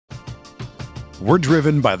We're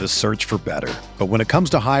driven by the search for better. But when it comes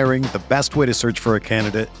to hiring, the best way to search for a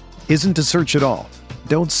candidate isn't to search at all.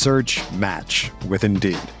 Don't search, match with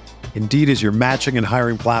Indeed. Indeed is your matching and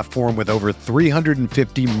hiring platform with over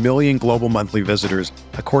 350 million global monthly visitors,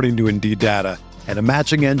 according to Indeed data, and a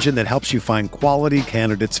matching engine that helps you find quality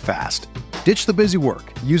candidates fast. Ditch the busy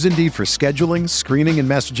work. Use Indeed for scheduling, screening, and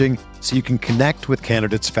messaging so you can connect with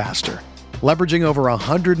candidates faster. Leveraging over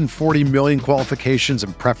 140 million qualifications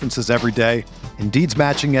and preferences every day, Indeed's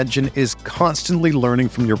matching engine is constantly learning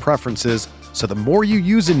from your preferences, so the more you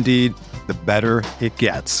use Indeed, the better it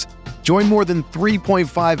gets. Join more than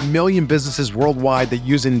 3.5 million businesses worldwide that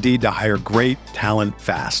use Indeed to hire great talent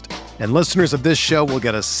fast. And listeners of this show will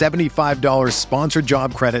get a $75 sponsored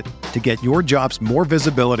job credit to get your jobs more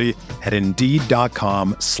visibility at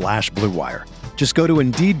Indeed.com/Blue Wire. Just go to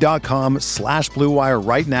Indeed.com/Blue Wire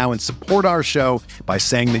right now and support our show by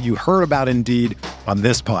saying that you heard about Indeed on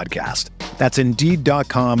this podcast. That's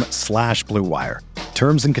Indeed.com/Blue Wire.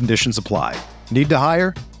 Terms and conditions apply. Need to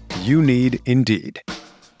hire? You need Indeed.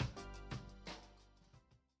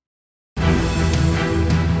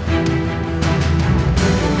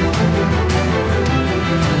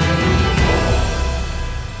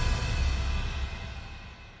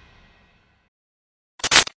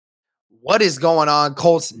 What is going on,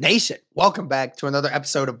 Colts Nation? Welcome back to another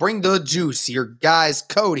episode of Bring the Juice. Your guys,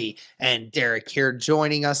 Cody and Derek here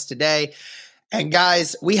joining us today. And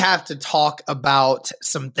guys, we have to talk about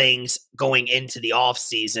some things going into the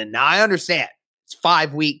offseason. Now, I understand it's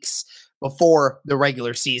 5 weeks before the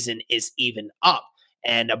regular season is even up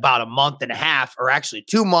and about a month and a half, or actually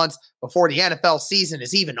 2 months before the NFL season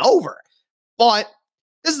is even over. But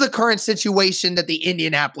this is the current situation that the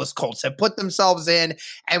Indianapolis Colts have put themselves in,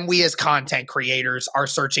 and we as content creators are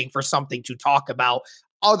searching for something to talk about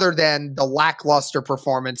other than the lackluster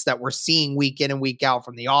performance that we're seeing week in and week out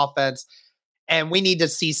from the offense. And we need to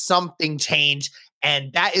see something change,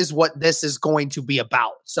 and that is what this is going to be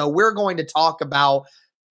about. So we're going to talk about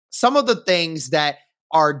some of the things that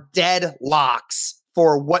are dead locks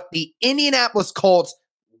for what the Indianapolis Colts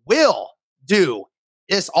will do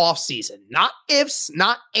this offseason. Not ifs,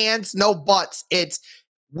 not ands, no buts. It's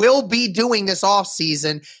will be doing this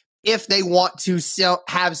offseason if they want to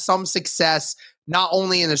have some success, not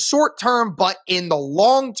only in the short term, but in the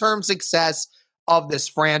long-term success of this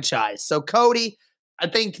franchise. So, Cody, I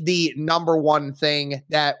think the number one thing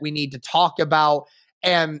that we need to talk about,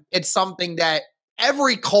 and it's something that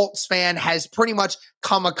every Colts fan has pretty much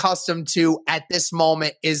come accustomed to at this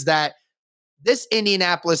moment, is that this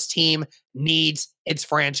Indianapolis team needs its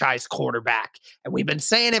franchise quarterback. And we've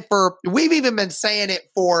even been saying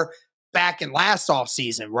it for back in last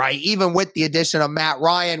offseason, right? Even with the addition of Matt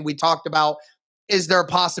Ryan, we talked about, is there a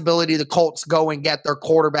possibility the Colts go and get their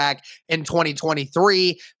quarterback in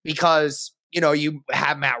 2023? Because, you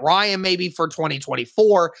have Matt Ryan maybe for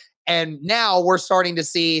 2024. And now we're starting to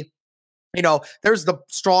see, there's the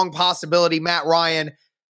strong possibility Matt Ryan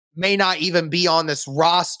may not even be on this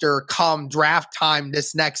roster come draft time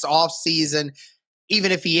this next offseason.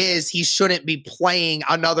 Even if he is, he shouldn't be playing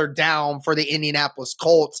another down for the Indianapolis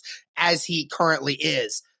Colts as he currently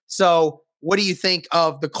is. So what do you think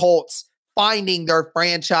of the Colts finding their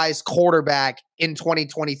franchise quarterback in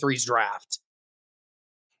 2023's draft?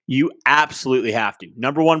 You absolutely have to.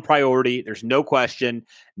 Number one priority. There's no question.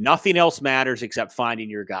 Nothing else matters except finding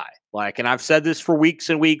your guy. And I've said this for weeks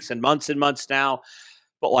and weeks and months now,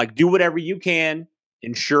 but do whatever you can.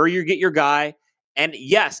 Ensure you get your guy. And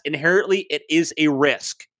yes, inherently, it is a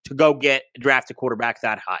risk to go draft a quarterback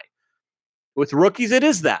that high. With rookies, it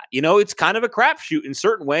is that. It's kind of a crapshoot in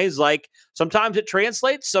certain ways. Sometimes it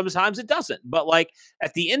translates, sometimes it doesn't. But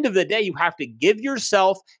at the end of the day, you have to give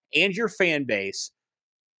yourself and your fan base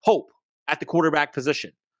hope at the quarterback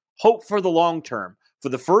position. Hope for the long term. For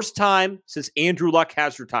the first time since Andrew Luck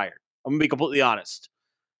has retired. I'm going to be completely honest.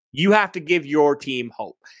 You have to give your team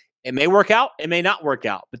hope. It may work out, it may not work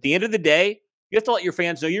out. But at the end of the day, you have to let your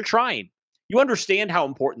fans know you're trying. You understand how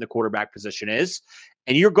important the quarterback position is,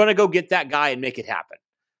 and you're going to go get that guy and make it happen.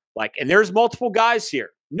 And there's multiple guys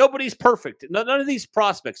here. Nobody's perfect. None of these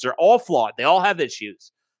prospects are all flawed. They all have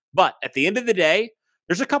issues. But at the end of the day,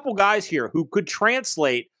 there's a couple guys here who could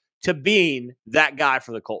translate to being that guy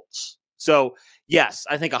for the Colts. So, yes,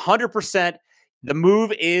 I think 100% the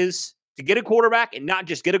move is to get a quarterback, and not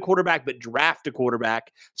just get a quarterback, but draft a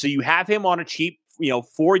quarterback. So you have him on a cheap,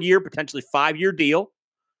 4-year, potentially 5-year deal,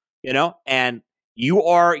 and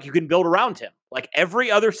you can build around him. Like every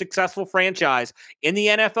other successful franchise in the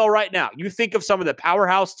NFL right now, you think of some of the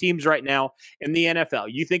powerhouse teams right now in the NFL.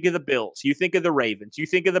 You think of the Bills, you think of the Ravens, you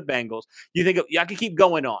think of the Bengals, you think of, I can keep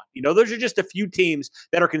going on. Those are just a few teams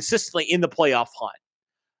that are consistently in the playoff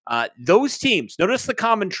hunt. Those teams, notice the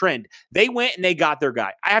common trend. They went and they got their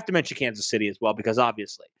guy. I have to mention Kansas City as well, because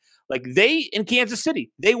obviously, like in Kansas City,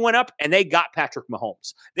 they went up and they got Patrick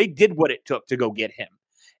Mahomes. They did what it took to go get him.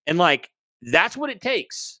 And like, that's what it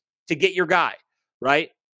takes to get your guy,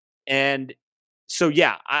 right? And so,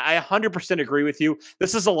 yeah, I 100% agree with you.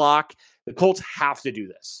 This is a lock. The Colts have to do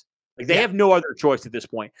this. Like they have no other choice at this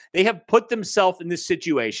point. They have put themselves in this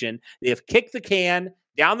situation. They have kicked the can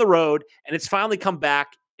down the road, and it's finally come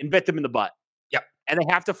back and bit them in the butt. Yep. And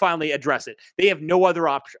they have to finally address it. They have no other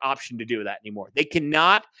option to do that anymore. They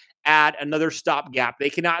cannot add another stopgap. They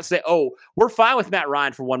cannot say, oh, we're fine with Matt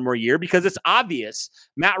Ryan for one more year, because it's obvious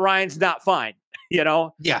Matt Ryan's not fine.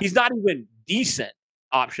 He's not even decent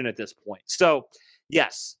option at this point. So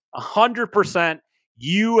yes, 100%,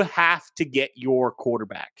 you have to get your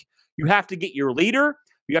quarterback. You have to get your leader.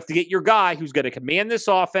 You have to get your guy who's going to command this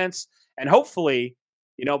offense and hopefully,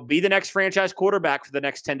 be the next franchise quarterback for the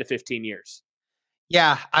next 10 to 15 years.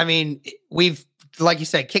 Yeah, I mean, we've, like you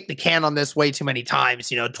said, kicked the can on this way too many times.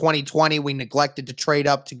 2020, we neglected to trade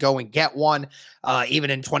up to go and get one. Even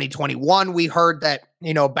in 2021, we heard that,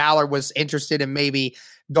 Ballard was interested in maybe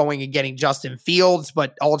going and getting Justin Fields,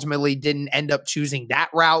 but ultimately didn't end up choosing that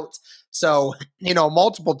route. So,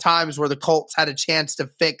 multiple times where the Colts had a chance to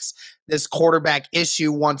fix this quarterback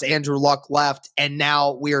issue once Andrew Luck left, and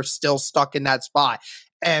now we are still stuck in that spot.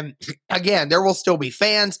 And again, there will still be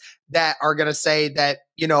fans that are going to say that,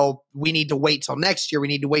 we need to wait till next year. We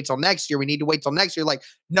need to wait till next year. We need to wait till next year. Like,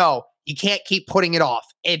 no, you can't keep putting it off.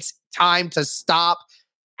 It's time to stop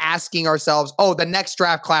asking ourselves, oh, the next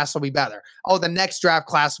draft class will be better. Oh, the next draft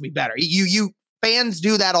class will be better. You fans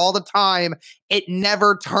do that all the time. It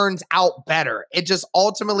never turns out better. It just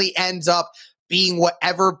ultimately ends up being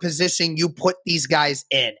whatever position you put these guys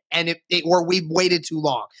in. And we've waited too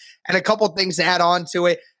long. And a couple things to add on to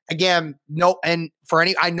it. Again,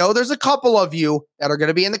 I know there's a couple of you that are going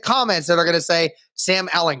to be in the comments that are going to say, Sam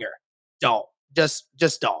Ehlinger, don't. Just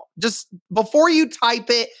don't. Just before you type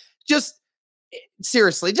it,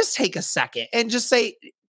 seriously, just take a second and just say,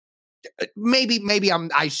 maybe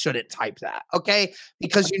I shouldn't type that, okay?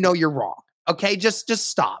 Because you're wrong, okay? Just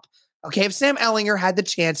stop, okay? If Sam Ehlinger had the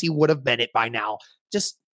chance, he would have been it by now.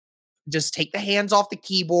 Just take the hands off the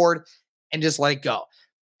keyboard and just let it go.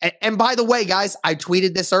 And by the way, guys, I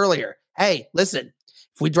tweeted this earlier. Hey, listen,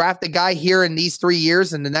 if we draft a guy here in these 3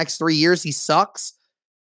 years, and the next 3 years he sucks,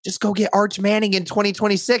 just go get Arch Manning in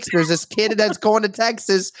 2026. There's this kid that's going to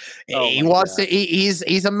Texas. He wants to.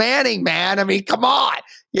 He's a Manning, man. I mean, come on,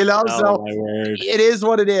 So it is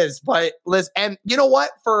what it is. But listen, and you know what?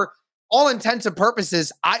 For all intents and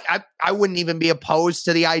purposes, I wouldn't even be opposed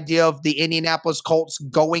to the idea of the Indianapolis Colts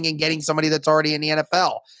going and getting somebody that's already in the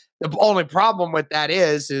NFL. The only problem with that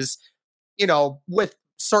is with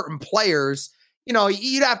certain players,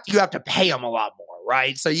 you have to pay them a lot more.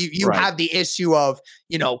 Right. So you right. have the issue of,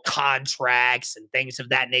 contracts and things of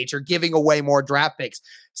that nature, giving away more draft picks.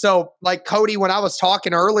 So like Cody, when I was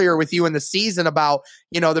talking earlier with you in the season about,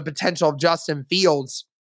 the potential of Justin Fields,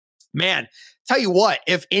 man, tell you what,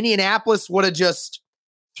 if Indianapolis would have just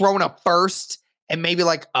thrown a first and maybe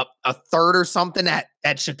like a third or something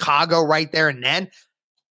at Chicago right there and then,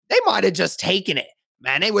 they might have just taken it.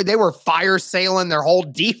 Man, they were fire sailing their whole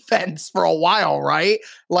defense for a while, right?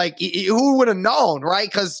 Like, who would have known, right?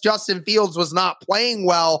 Because Justin Fields was not playing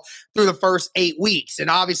well through the first 8 weeks. And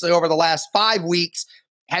obviously over the last 5 weeks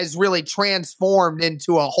has really transformed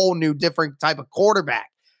into a whole new different type of quarterback.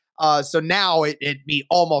 So now it'd be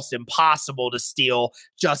almost impossible to steal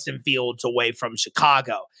Justin Fields away from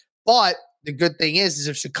Chicago. But the good thing is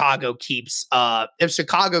if Chicago keeps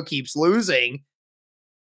losing,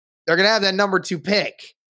 they're going to have that number 2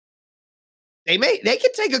 pick. They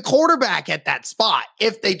could take a quarterback at that spot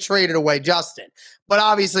if they traded away Justin. But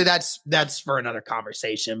obviously that's for another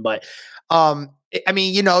conversation. But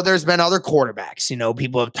there's been other quarterbacks.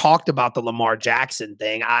 People have talked about the Lamar Jackson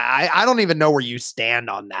thing. I don't even know where you stand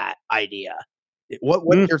on that idea.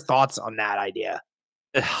 What are your thoughts on that idea?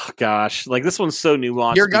 Oh, gosh, like this one's so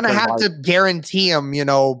nuanced. You're going to have to guarantee him,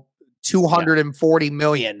 $240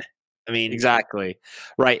 million. I mean, exactly.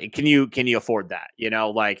 Right. Can you afford that?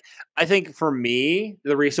 I think for me,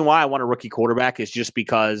 the reason why I want a rookie quarterback is just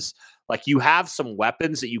because like you have some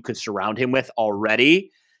weapons that you could surround him with already.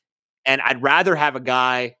 And I'd rather have a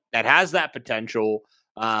guy that has that potential,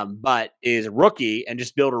 but is a rookie and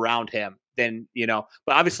just build around him then,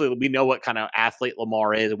 but obviously we know what kind of athlete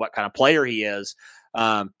Lamar is and what kind of player he is.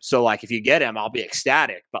 So like, if you get him, I'll be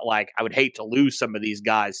ecstatic, but like, I would hate to lose some of these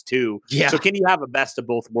guys too. Yeah. So can you have a best of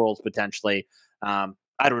both worlds potentially? I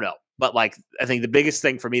don't know. But like, I think the biggest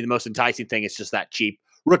thing for me, the most enticing thing is just that cheap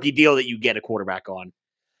rookie deal that you get a quarterback on.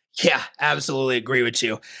 Yeah, absolutely agree with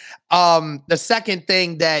you. The second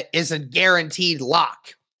thing that is a guaranteed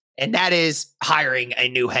lock, and that is hiring a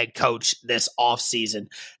new head coach this offseason.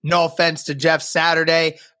 No offense to Jeff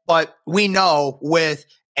Saturday, but we know with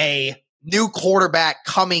a new quarterback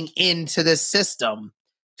coming into this system,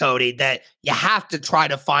 Cody, that you have to try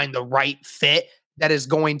to find the right fit that is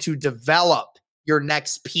going to develop your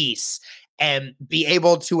next piece and be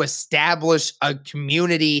able to establish a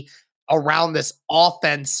community around this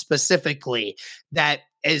offense specifically that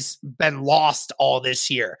has been lost all this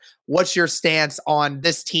year. What's your stance on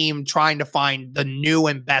this team trying to find the new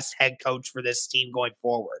and best head coach for this team going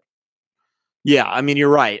forward? Yeah, I mean, you're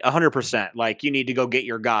right, 100%. Like, you need to go get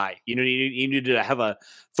your guy. You need to have a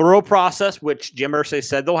thorough process, which Jim Irsay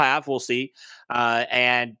said they'll have. We'll see.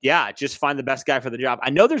 And yeah, just find the best guy for the job.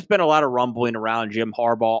 I know there's been a lot of rumbling around Jim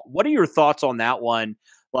Harbaugh. What are your thoughts on that one?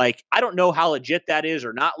 Like, I don't know how legit that is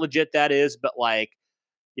or not legit that is, but like,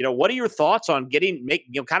 what are your thoughts on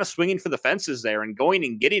kind of swinging for the fences there and going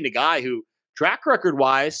and getting a guy who, track record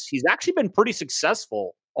wise, he's actually been pretty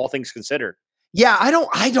successful, all things considered. Yeah,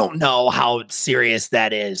 I don't know how serious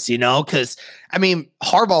that is, because I mean,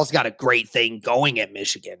 Harbaugh's got a great thing going at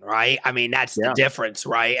Michigan, right? I mean, that's the difference,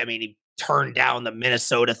 right? I mean, he turned down the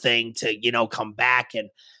Minnesota thing to, come back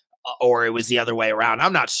or it was the other way around.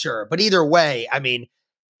 I'm not sure, but either way, I mean,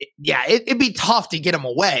 it'd be tough to get him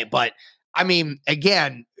away, but I mean,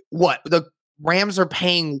 again, the Rams are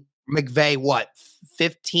paying McVay,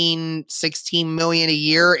 15, 16 million a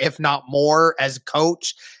year, if not more, as a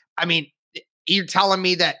coach. I mean, you're telling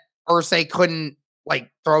me that Irsay couldn't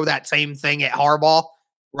throw that same thing at Harbaugh,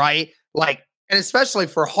 right? And especially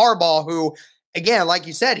for Harbaugh, who, again, like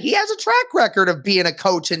you said, he has a track record of being a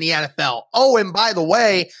coach in the NFL. Oh, and by the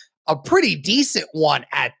way, a pretty decent one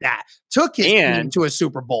at that. Took his team to a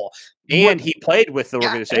Super Bowl. And he played with the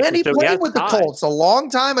organization. And he played with the Colts a long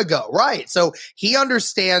time ago, right? So he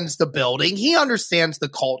understands the building. He understands the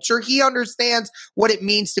culture. He understands what it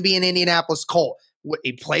means to be an Indianapolis Colt.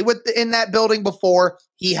 He played in that building before.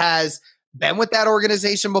 He has been with that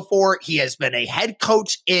organization before. He has been a head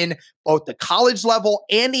coach in both the college level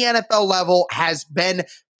and the NFL level, has been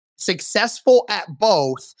successful at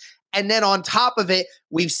both. And then on top of it,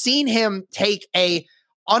 we've seen him take a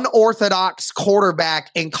unorthodox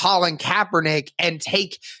quarterback in Colin Kaepernick and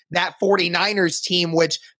take that 49ers team,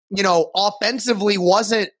 which, offensively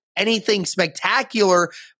wasn't anything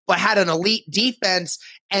spectacular, but had an elite defense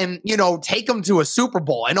and, take them to a Super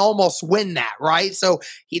Bowl and almost win that, right? So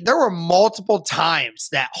there were multiple times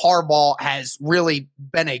that Harbaugh has really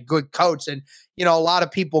been a good coach. And, a lot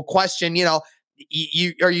of people question, are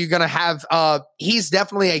you going to have, he's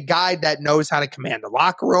definitely a guy that knows how to command the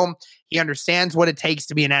locker room. He understands what it takes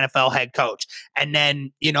to be an NFL head coach. And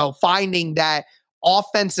then, finding that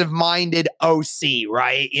offensive-minded OC,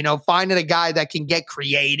 right? Finding a guy that can get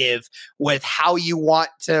creative with how you want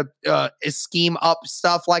to scheme up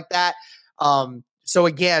stuff like that. So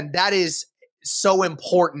again, that is so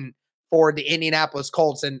important for the Indianapolis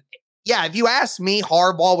Colts. And yeah, if you ask me,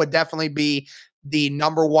 Harbaugh would definitely be the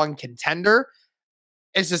number one contender.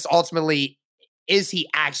 It's just ultimately, is he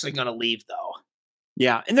actually going to leave though?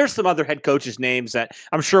 Yeah, and there's some other head coaches' names that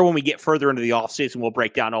I'm sure when we get further into the offseason, we'll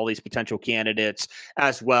break down all these potential candidates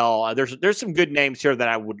as well. There's some good names here that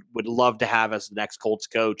I would love to have as the next Colts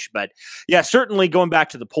coach. But yeah, certainly going back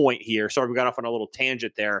to the point here. Sorry, we got off on a little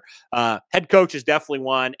tangent there. Head coach is definitely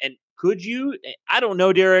one. And could you? I don't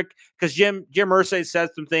know, Derek, because Jim Irsay said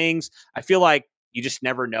some things. I feel like you just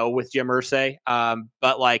never know with Jim Irsay.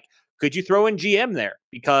 But could you throw in GM there?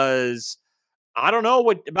 Because I don't know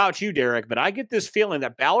about you, Derek, but I get this feeling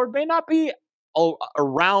that Ballard may not be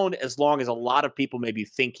around as long as a lot of people maybe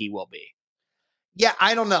think he will be. Yeah,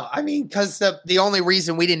 I don't know. I mean, because the only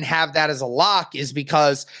reason we didn't have that as a lock is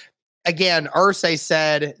because, again, Irsay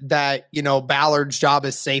said that, Ballard's job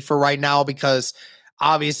is safer right now because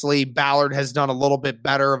obviously Ballard has done a little bit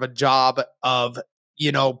better of a job of,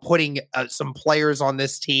 putting some players on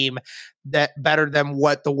this team that better than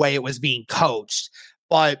the way it was being coached.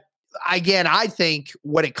 But again, I think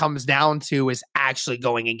what it comes down to is actually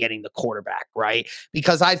going and getting the quarterback, right?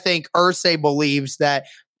 Because I think Irsay believes that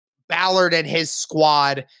Ballard and his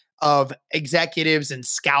squad of executives and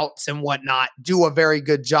scouts and whatnot do a very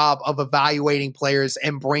good job of evaluating players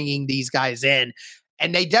and bringing these guys in.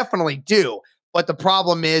 And they definitely do. But the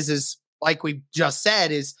problem is like we just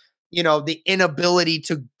said, is the inability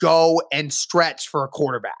to go and stretch for a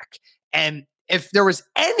quarterback. And if there was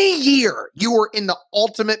any year you were in the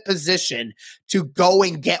ultimate position to go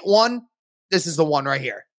and get one, this is the one right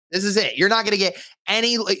here. This is it. You're not going to get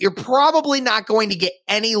you're probably not going to get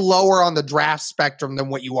any lower on the draft spectrum than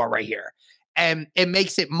what you are right here. And it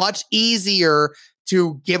makes it much easier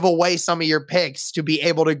to give away some of your picks to be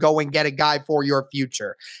able to go and get a guy for your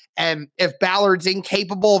future. And if Ballard's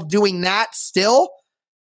incapable of doing that still,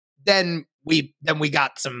 then we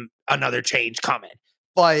got another change coming.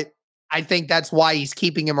 But I think that's why he's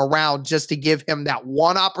keeping him around, just to give him that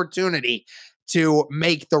one opportunity to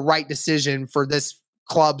make the right decision for this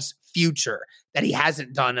club's future that he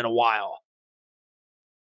hasn't done in a while.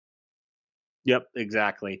 Yep,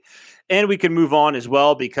 exactly. And we can move on as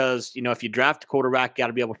well because, if you draft a quarterback, you got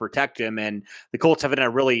to be able to protect him. And the Colts have done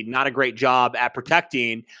a really not a great job at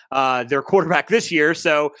protecting their quarterback this year.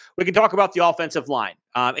 So we can talk about the offensive line.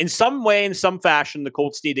 In some way, in some fashion, the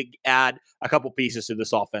Colts need to add a couple pieces to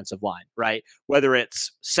this offensive line, right? Whether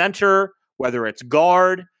it's center, whether it's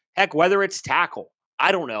guard, heck, whether it's tackle.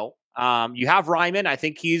 I don't know. You have Ryman. I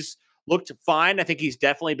think he's looked fine. I think he's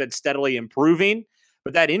definitely been steadily improving.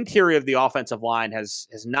 But that interior of the offensive line has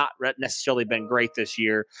not necessarily been great this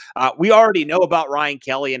year. We already know about Ryan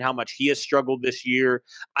Kelly and how much he has struggled this year.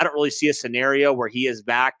 I don't really see a scenario where he is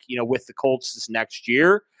back, with the Colts this next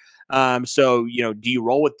year. So, do you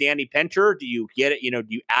roll with Danny Pinter? Do you get it? Do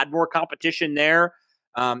you add more competition there?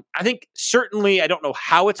 I think certainly, I don't know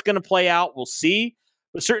how it's going to play out. We'll see.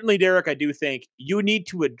 But certainly, Derek, I do think you need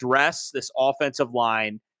to address this offensive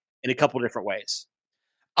line in a couple different ways.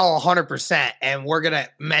 Oh, 100%. And we're going to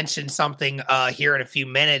mention something here in a few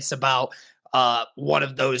minutes about one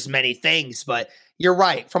of those many things. But you're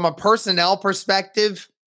right. From a personnel perspective,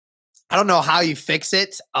 I don't know how you fix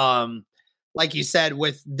it. Like you said,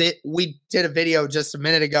 we did a video just a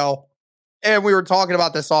minute ago, and we were talking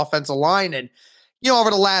about this offensive line. And, over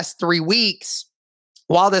the last 3 weeks,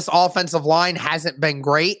 while this offensive line hasn't been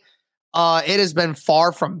great, it has been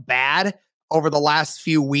far from bad over the last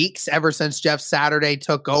few weeks, ever since Jeff Saturday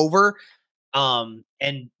took over.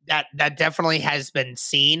 And that definitely has been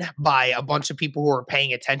seen by a bunch of people who are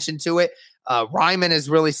paying attention to it. Ryman has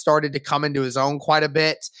really started to come into his own quite a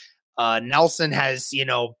bit. Nelson has,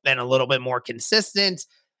 been a little bit more consistent.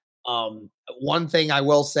 One thing I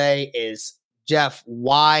will say is, Jeff,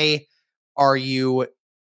 why are you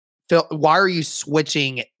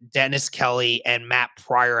switching Dennis Kelly and Matt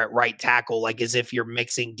Pryor at right tackle like as if you're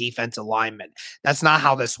mixing defensive linemen? That's not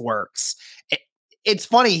how this works. It's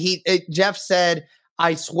funny. Jeff said,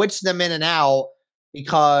 I switched them in and out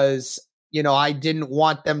because, I didn't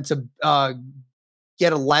want them to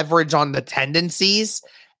get a leverage on the tendencies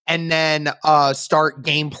and then start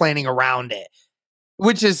game planning around it,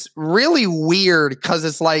 which is really weird because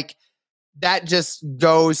it's like, that just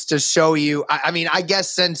goes to show you. I mean, I guess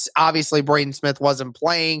since obviously Braden Smith wasn't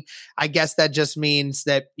playing, I guess that just means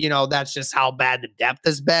that, that's just how bad the depth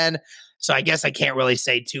has been. So I guess I can't really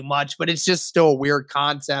say too much, but it's just still a weird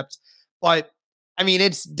concept. But I mean,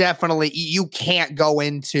 it's definitely, you can't go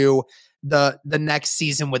into the next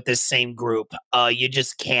season with this same group. You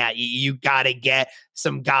just can't. You got to get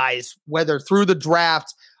some guys, whether through the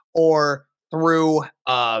draft or through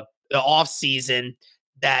the off season,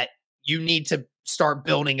 that you need to start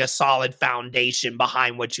building a solid foundation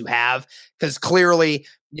behind what you have, because clearly,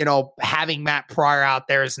 having Matt Pryor out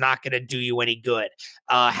there is not going to do you any good.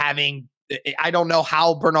 I don't know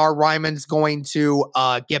how Bernhard Raimann's going to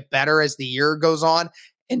get better as the year goes on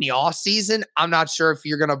in the offseason. I'm not sure if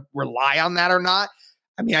you're going to rely on that or not.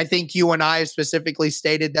 I mean, I think you and I have specifically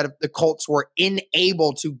stated that if the Colts were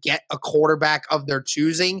unable to get a quarterback of their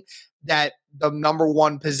choosing, that the number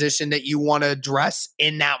one position that you want to address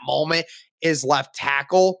in that moment is left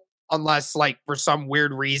tackle, unless like for some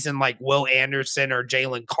weird reason, like Will Anderson or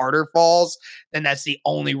Jalen Carter falls, then that's the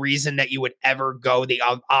only reason that you would ever go the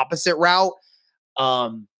opposite route.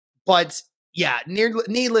 But yeah,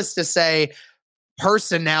 needless to say,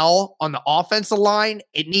 personnel on the offensive line,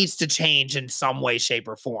 it needs to change in some way, shape,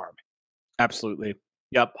 or form. Absolutely.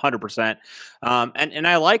 Yep, 100%. And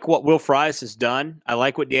I like what Will Fries has done. I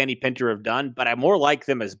like what Danny Pinter have done, but I more like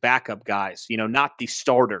them as backup guys, not the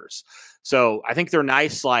starters. So I think they're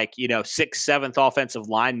nice, like, 6th, 7th offensive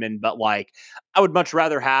linemen, but like I would much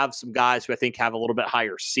rather have some guys who I think have a little bit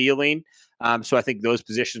higher ceiling. So I think those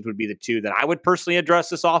positions would be the two that I would personally address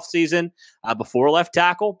this offseason before left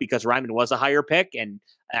tackle, because Ryman was a higher pick, and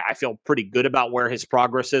I feel pretty good about where his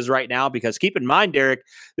progress is right now, because keep in mind, Derek,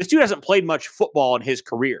 this dude hasn't played much football in his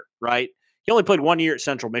career, right? He only played 1 year at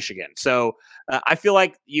Central Michigan. So I feel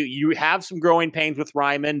like you have some growing pains with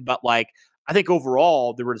Ryman, but like I think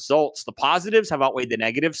overall the results, the positives have outweighed the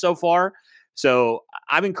negatives so far. So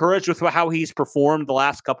I'm encouraged with how he's performed the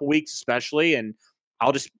last couple weeks, especially. And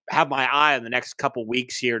I'll just have my eye on the next couple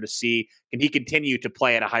weeks here to see, can he continue to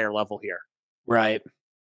play at a higher level here? Right.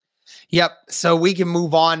 Yep. So we can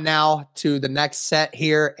move on now to the next set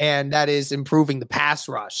here, and that is improving the pass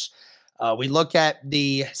rush. We look at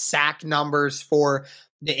the sack numbers for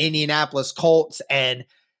the Indianapolis Colts, and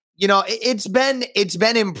it's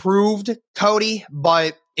been improved, Cody,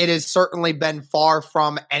 but it has certainly been far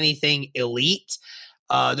from anything elite.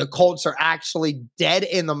 The Colts are actually dead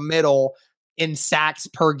in the middle in sacks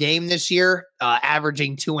per game this year,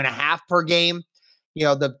 averaging 2.5 per game.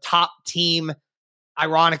 The top team,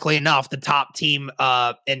 ironically enough, the top team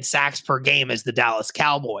in sacks per game is the Dallas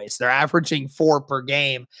Cowboys. They're averaging 4 per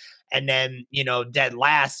game. And then, dead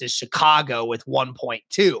last is Chicago with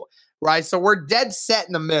 1.2, right? So we're dead set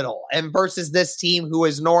in the middle. And versus this team who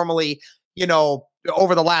is normally,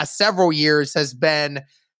 over the last several years has been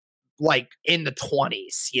like in the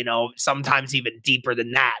 20s, sometimes even deeper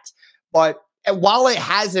than that. But while it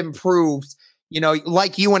has improved,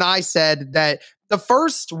 like you and I said, that the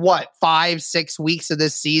first 5-6 weeks of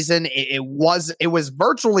this season, it was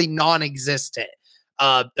virtually non-existent,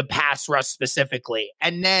 the pass rush specifically.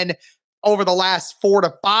 And then over the last 4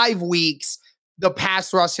 to 5 weeks, the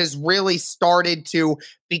pass rush has really started to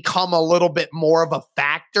become a little bit more of a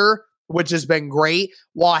factor, which has been great.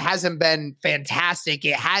 While it hasn't been fantastic,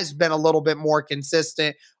 it has been a little bit more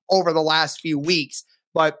consistent over the last few weeks.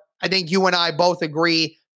 But I think you and I both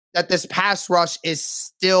agree that this pass rush is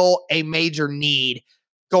still a major need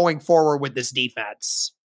going forward with this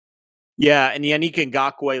defense. Yeah, and Yannick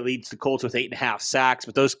Ngakoue leads the Colts with 8.5 sacks,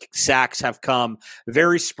 but those sacks have come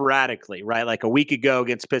very sporadically, right? Like a week ago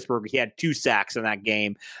against Pittsburgh, he had 2 sacks in that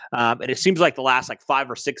game. And it seems like the last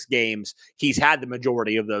 5 or 6 games, he's had the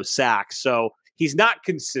majority of those sacks. So he's not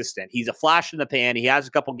consistent. He's a flash in the pan. He has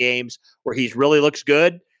a couple games where he really looks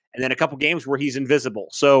good, and then a couple games where he's invisible.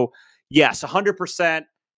 So yes, 100%.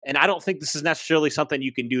 And I don't think this is necessarily something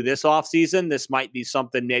you can do this offseason. This might be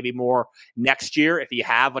something maybe more next year if you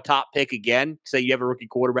have a top pick again. Say you have a rookie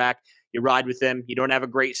quarterback, you ride with him, you don't have a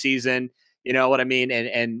great season, you know what I mean?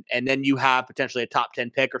 And then you have potentially a top 10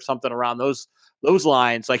 pick or something around those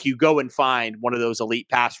lines. Like you go and find one of those elite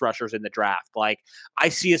pass rushers in the draft. Like I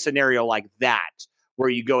see a scenario like that where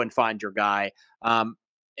you go and find your guy.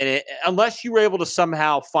 Unless you were able to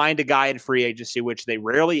somehow find a guy in free agency, which they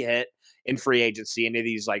rarely hit in free agency, any of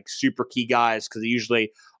these super key guys, because they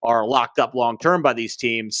usually are locked up long term by these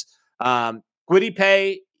teams. Kwity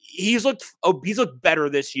Paye, he's looked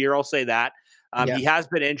better this year. I'll say that. He has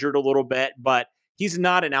been injured a little bit, but he's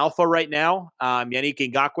not an alpha right now. Yannick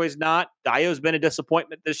Ngakoue's not. Dio's been a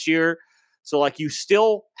disappointment this year. So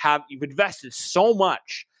you've invested so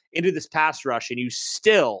much into this pass rush, and you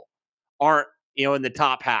still aren't in the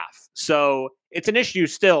top half. So it's an issue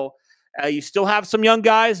still. You still have some young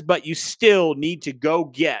guys, but you still need to go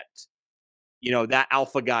get, that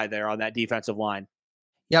alpha guy there on that defensive line.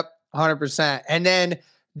 Yep, 100%. And then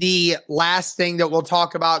the last thing that we'll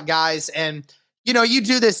talk about, guys, and, you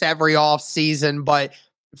do this every off season, but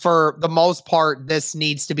for the most part, this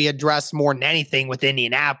needs to be addressed more than anything with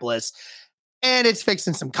Indianapolis. And it's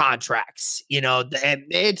fixing some contracts. And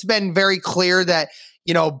it's been very clear that,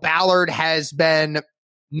 Ballard has been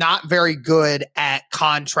not very good at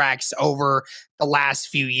contracts over the last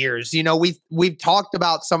few years. We've talked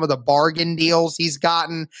about some of the bargain deals he's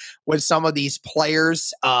gotten with some of these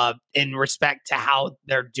players in respect to how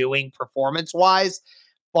they're doing performance-wise.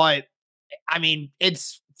 But I mean,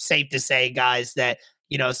 it's safe to say, guys, that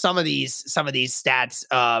some of these stats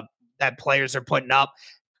that players are putting up,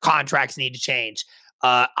 contracts need to change.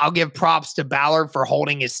 I'll give props to Ballard for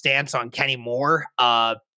holding his stance on Kenny Moore.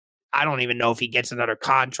 I don't even know if he gets another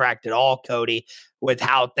contract at all, Cody, with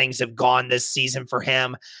how things have gone this season for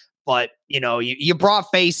him. But, you brought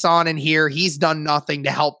Face on in here. He's done nothing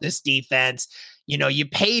to help this defense. You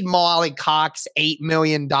paid Mo Alie-Cox $8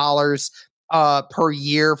 million per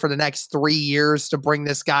year for the next 3 years to bring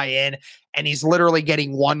this guy in. And he's literally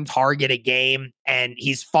getting 1 target a game, and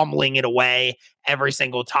he's fumbling it away every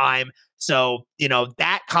single time. So,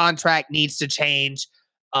 that contract needs to change.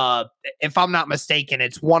 If I'm not mistaken,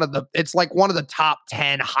 it's one of the top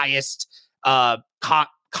 10 highest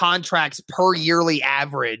contracts per yearly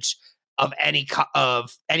average of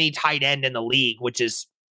any tight end in the league, which is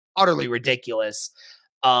utterly ridiculous.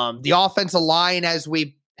 The offensive line, as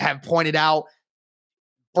we have pointed out,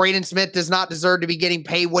 Braden Smith does not deserve to be getting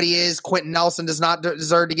paid what he is. Quentin Nelson does not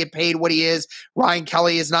deserve to get paid what he is. Ryan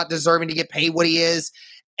Kelly is not deserving to get paid what he is.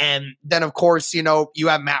 And then, of course, you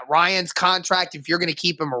have Matt Ryan's contract. If you're going to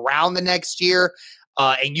keep him around the next year,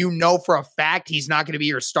 and for a fact he's not going to be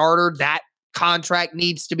your starter, that contract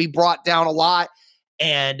needs to be brought down a lot.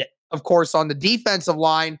 And, of course, on the defensive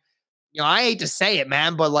line, I hate to say it,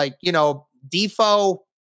 man, but Defoe's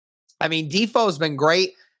been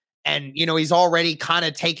great. And, he's already kind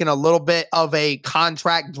of taken a little bit of a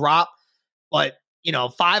contract drop, but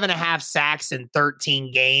 5.5 sacks in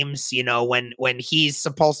 13 games, when he's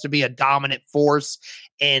supposed to be a dominant force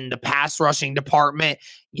in the pass rushing department,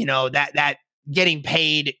 that getting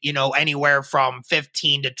paid, anywhere from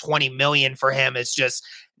 15 to 20 million for him is just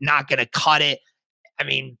not going to cut it. I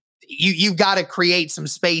mean, you've got to create some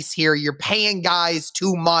space here. You're paying guys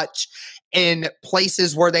too much in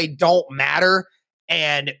places where they don't matter,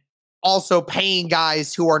 and also paying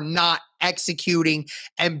guys who are not executing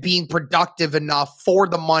and being productive enough for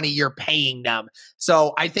the money you're paying them.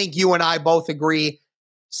 So I think you and I both agree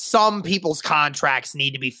some people's contracts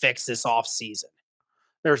need to be fixed this offseason.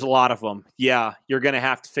 There's a lot of them. Yeah, you're going to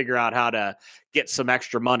have to figure out how to get some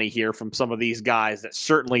extra money here from some of these guys that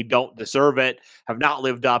certainly don't deserve it, have not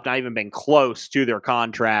lived up, not even been close to their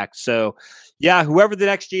contract. So, yeah, whoever the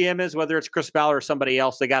next GM is, whether it's Chris Ballard or somebody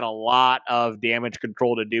else, they got a lot of damage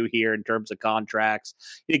control to do here in terms of contracts.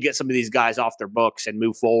 You need to get some of these guys off their books and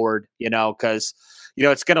move forward, because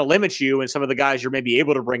it's going to limit you and some of the guys you're maybe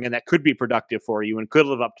able to bring in that could be productive for you and could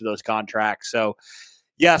live up to those contracts. So,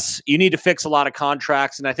 yes, you need to fix a lot of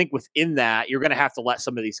contracts. And I think within that, you're going to have to let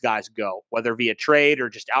some of these guys go, whether via trade or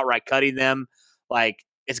just outright cutting them.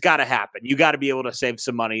 It's got to happen. You got to be able to save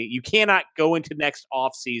some money. You cannot go into next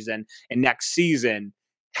offseason and next season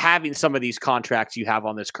having some of these contracts you have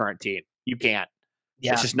on this current team. You can't.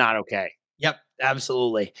 Yeah. It's just not okay. Yep,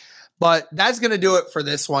 absolutely. But that's going to do it for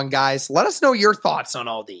this one, guys. Let us know your thoughts on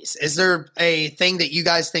all these. Is there a thing that you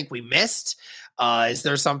guys think we missed? Is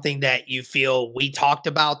there something that you feel we talked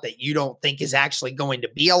about that you don't think is actually going to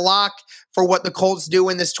be a lock for what the Colts do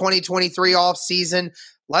in this 2023 offseason?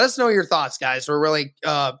 Let us know your thoughts, guys. We're really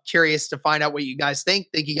curious to find out what you guys think.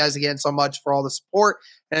 Thank you guys again so much for all the support.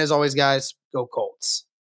 And as always, guys, go Colts.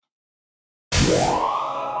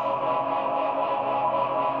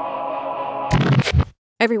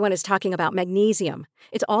 Everyone is talking about magnesium.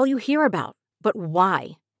 It's all you hear about. But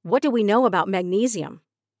why? What do we know about magnesium?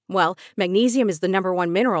 Well, magnesium is the number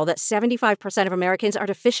one mineral that 75% of Americans are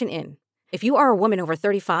deficient in. If you are a woman over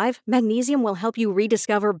 35, magnesium will help you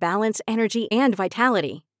rediscover balance, energy, and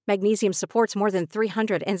vitality. Magnesium supports more than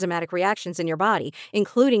 300 enzymatic reactions in your body,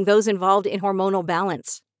 including those involved in hormonal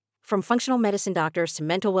balance. From functional medicine doctors to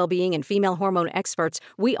mental well-being and female hormone experts,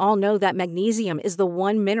 we all know that magnesium is the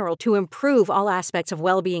one mineral to improve all aspects of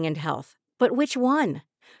well-being and health. But which one?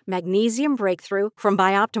 Magnesium Breakthrough from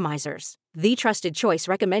Bioptimizers, the trusted choice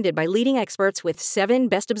recommended by leading experts with 7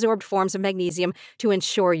 best-absorbed forms of magnesium to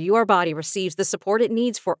ensure your body receives the support it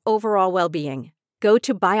needs for overall well-being. Go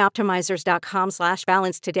to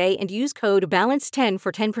bioptimizers.com/balance today and use code BALANCE10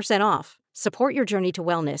 for 10% off. Support your journey to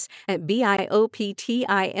wellness at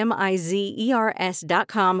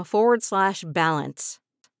bioptimizers.com/balance.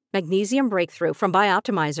 Magnesium Breakthrough from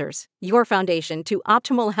Bioptimizers, your foundation to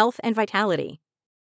optimal health and vitality.